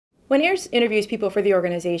When AIRS interviews people for the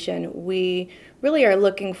organization, we really are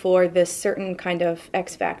looking for this certain kind of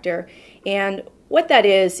X factor. And what that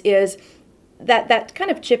is that kind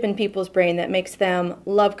of chip in people's brain that makes them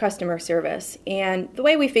love customer service. And the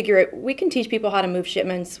way we figure it, we can teach people how to move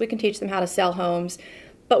shipments, we can teach them how to sell homes,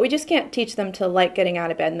 but we just can't teach them to like getting out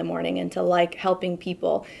of bed in the morning and to like helping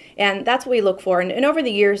people. And that's what we look for. And over the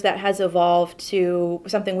years, that has evolved to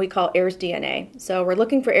something we call AIRS DNA. So we're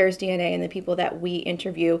looking for AIRS DNA in the people that we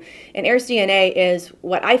interview. And AIRS DNA is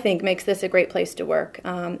what I think makes this a great place to work.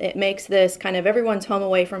 It makes this kind of everyone's home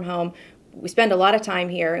away from home. We spend a lot of time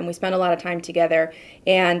here and we spend a lot of time together,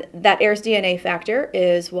 and that AIRS DNA factor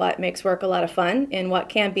is what makes work a lot of fun in what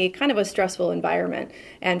can be kind of a stressful environment.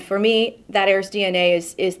 And for me, that AIRS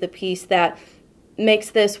DNA is the piece that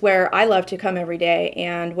makes this where I love to come every day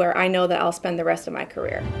and where I know that I'll spend the rest of my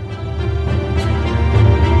career.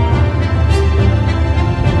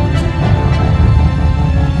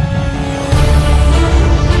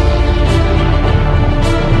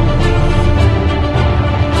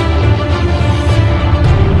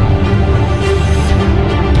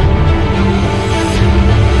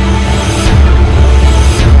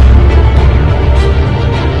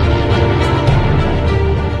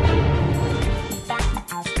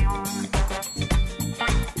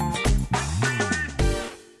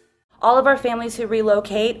 All of our families who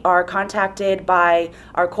relocate are contacted by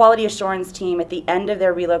our quality assurance team at the end of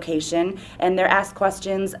their relocation, and they're asked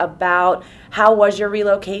questions about how was your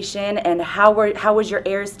relocation and how was your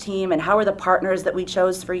AIRS team and how are the partners that we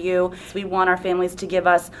chose for you. So we want our families to give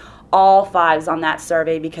us all fives on that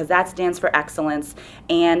survey because that stands for excellence,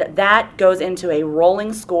 and that goes into a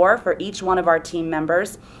rolling score for each one of our team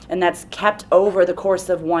members, and that's kept over the course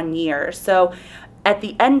of 1 year. So at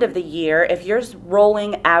the end of the year, if your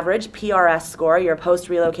rolling average PRS score, your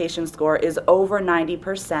post-relocation score, is over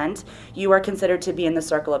 90%, you are considered to be in the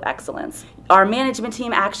circle of excellence. Our management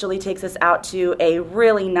team actually takes us out to a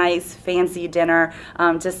really nice, fancy dinner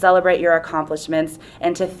to celebrate your accomplishments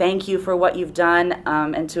and to thank you for what you've done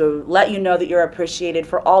and to let you know that you're appreciated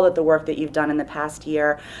for all of the work that you've done in the past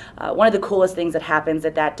year. One of the coolest things that happens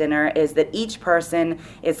at that dinner is that each person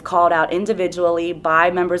is called out individually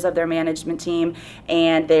by members of their management team,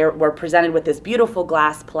 and they were presented with this beautiful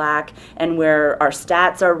glass plaque, and where our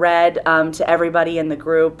stats are read to everybody in the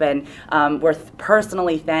group, and we're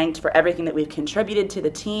personally thanked for everything that we've contributed to the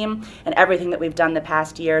team and everything that we've done the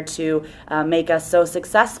past year to make us so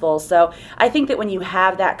successful. So I think that when you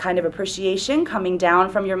have that kind of appreciation coming down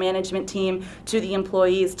from your management team to the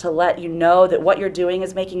employees to let you know that what you're doing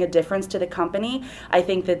is making a difference to the company, I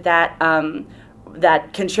think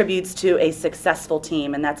that contributes to a successful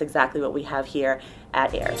team, and that's exactly what we have here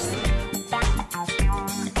at AIRS.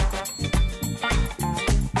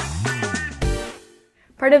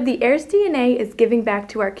 Part of the AIRS DNA is giving back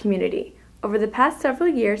to our community. Over the past several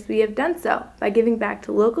years, we have done so by giving back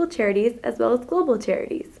to local charities as well as global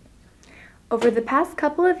charities. Over the past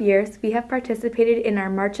couple of years, we have participated in our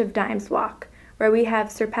March of Dimes walk, where we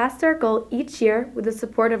have surpassed our goal each year with the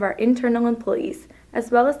support of our internal employees, as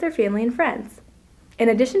well as their family and friends. In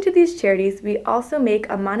addition to these charities, we also make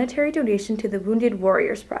a monetary donation to the Wounded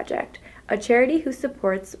Warriors Project, a charity who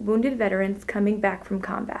supports wounded veterans coming back from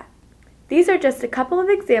combat. These are just a couple of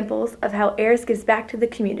examples of how AIRS gives back to the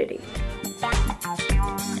community.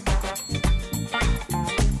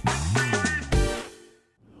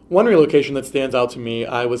 One relocation that stands out to me,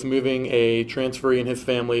 I was moving a transferee and his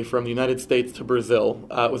family from the United States to Brazil.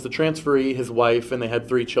 It was the transferee, his wife, and they had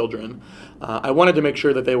 3 children. I wanted to make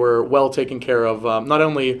sure that they were well taken care of, not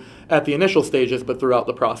only at the initial stages, but throughout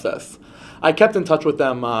the process. I kept in touch with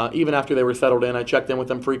them even after they were settled in. I checked in with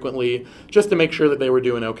them frequently just to make sure that they were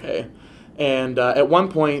doing okay. And at one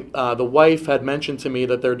point, the wife had mentioned to me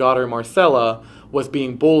that their daughter, Marcella, was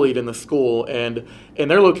being bullied in the school, and in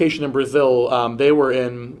their location in Brazil, they weren't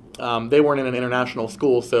in an international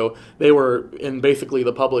school, so they were in basically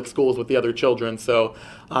the public schools with the other children. So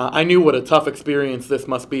I knew what a tough experience this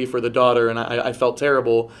must be for the daughter, and I felt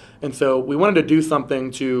terrible. And so we wanted to do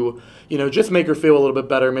something to, just make her feel a little bit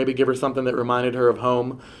better, maybe give her something that reminded her of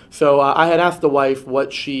home. So I had asked the wife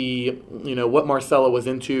what what Marcella was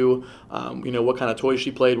into, what kind of toys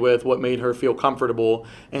she played with, what made her feel comfortable,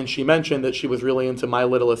 and she mentioned that she was really into My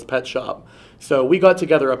Littlest Pet Shop. So we got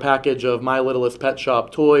together a package of My Littlest Pet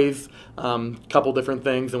Shop toys, couple different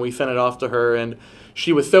things, and we sent it off to her, and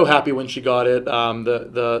she was so happy when she got it.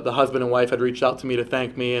 The husband and wife had reached out to me to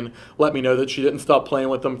thank me and let me know that she didn't stop playing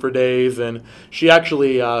with them for days. And she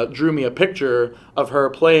actually drew me a picture of her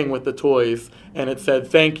playing with the toys, and it said,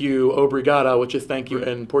 "Thank you, obrigada," which is thank you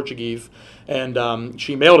in Portuguese. And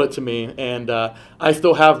she mailed it to me, and I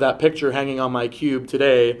still have that picture hanging on my cube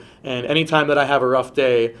today. And anytime that I have a rough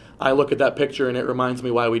day, I look at that picture and it reminds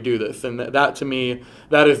me why we do this. And that to me,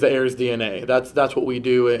 that is the Ayers DNA. That's what we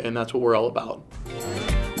do, and that's what we're all about.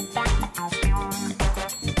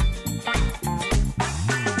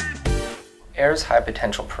 Ayers High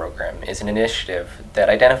Potential Program is an initiative that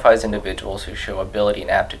identifies individuals who show ability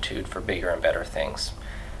and aptitude for bigger and better things.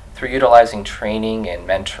 Through utilizing training and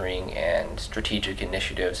mentoring and strategic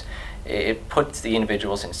initiatives, it puts the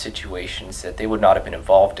individuals in situations that they would not have been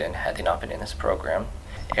involved in had they not been in this program.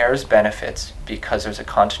 Ayers benefits because there's a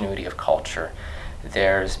continuity of culture,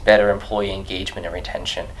 there's better employee engagement and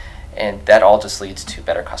retention, and that all just leads to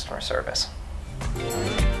better customer service.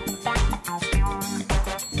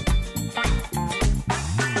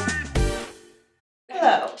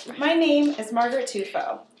 Hello, my name is Margaret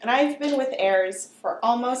Tufo, and I've been with Ayers for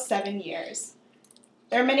almost 7 years.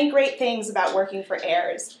 There are many great things about working for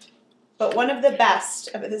Ayers, but one of the best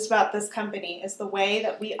about this company is the way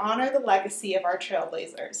that we honor the legacy of our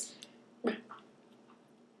trailblazers.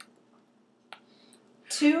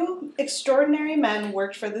 2 extraordinary men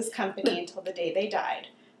worked for this company until the day they died,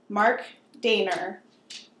 Mark Daner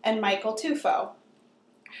and Michael Tufo.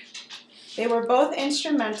 They were both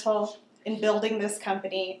instrumental in building this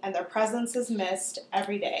company, and their presence is missed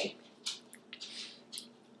every day.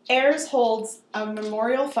 Ayers holds a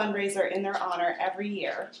memorial fundraiser in their honor every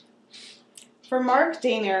year. For Mark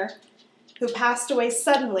Daner, who passed away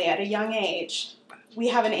suddenly at a young age, we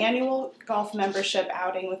have an annual golf membership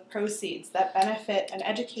outing with proceeds that benefit an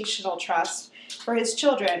educational trust for his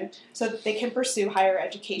children so that they can pursue higher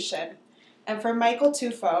education. And for Michael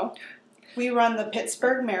Tufo, we run the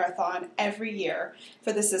Pittsburgh Marathon every year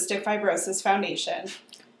for the Cystic Fibrosis Foundation,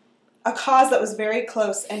 a cause that was very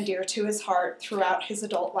close and dear to his heart throughout his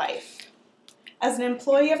adult life. As an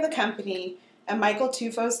employee of the company and Michael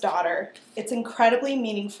Tufo's daughter, it's incredibly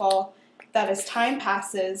meaningful that as time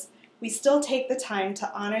passes, we still take the time to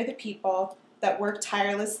honor the people that work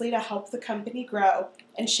tirelessly to help the company grow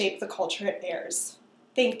and shape the culture at Ayers.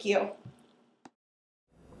 Thank you.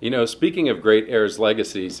 You know, speaking of great Ayers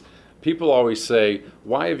legacies, people always say,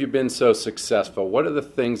 why have you been so successful? What are the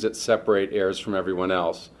things that separate Ayers from everyone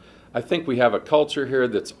else? I think we have a culture here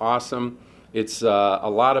that's awesome. It's a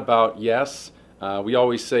lot about yes. We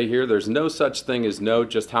always say here, there's no such thing as no,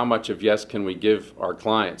 just how much of yes can we give our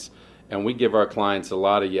clients? And we give our clients a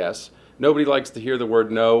lot of yes. Nobody likes to hear the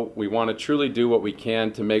word no. We want to truly do what we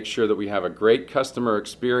can to make sure that we have a great customer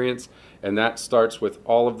experience, and that starts with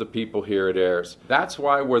all of the people here at Ayers. That's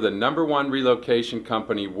why we're the #1 relocation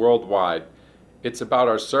company worldwide. It's about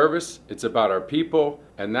our service, it's about our people,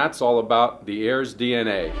 and that's all about the Ayers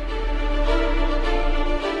DNA.